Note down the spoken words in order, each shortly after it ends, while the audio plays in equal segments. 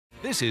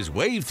This is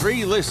Wave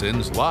 3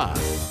 Listens Live.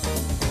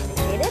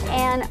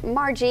 And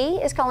Margie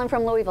is calling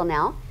from Louisville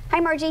now. Hi,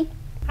 Margie.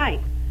 Hi.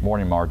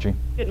 Morning, Margie.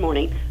 Good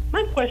morning.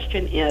 My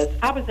question is,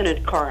 I was in a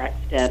car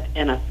accident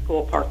in a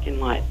school parking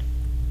lot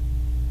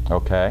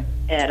Okay.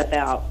 at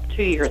about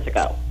 2 years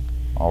ago.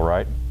 All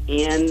right.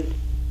 And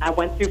I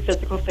went through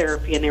physical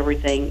therapy and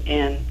everything,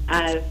 and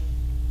I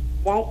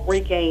won't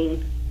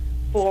regain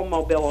full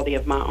mobility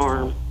of my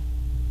arm.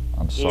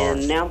 I'm sorry.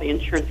 And now the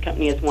insurance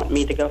company is wanting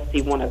me to go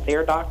see one of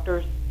their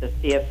doctors to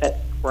see if that's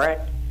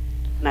correct.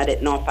 And I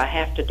didn't know if I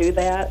have to do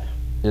that.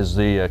 Is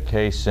the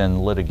case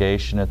in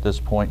litigation at this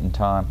point in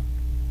time?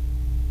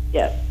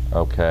 Yes.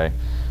 Okay.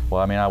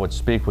 Well, I mean, I would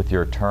speak with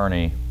your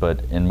attorney,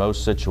 but in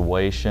most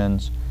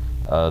situations,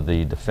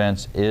 the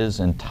defense is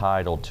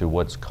entitled to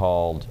what's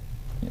called,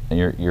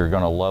 you're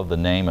going to love the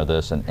name of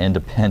this, an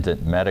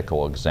independent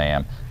medical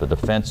exam. The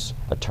defense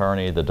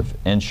attorney, the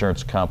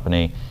insurance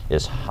company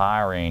is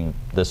hiring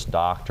this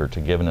doctor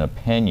to give an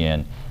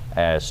opinion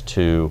as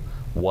to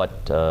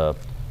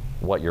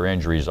what your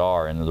injuries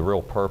are, and the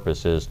real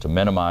purpose is to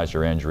minimize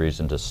your injuries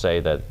and to say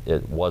that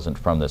it wasn't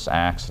from this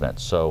accident.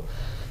 So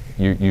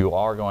you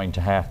are going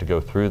to have to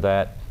go through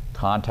that.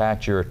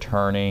 Contact your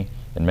attorney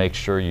and make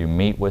sure you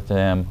meet with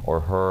him or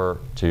her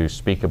to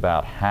speak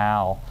about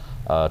how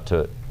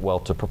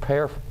to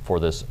prepare for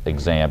this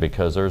exam,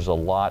 because there's a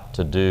lot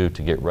to do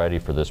to get ready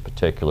for this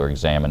particular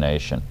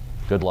examination.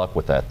 Good luck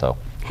with that, though.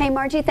 Hey,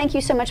 Margie, thank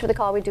you so much for the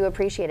call. We do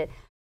appreciate it.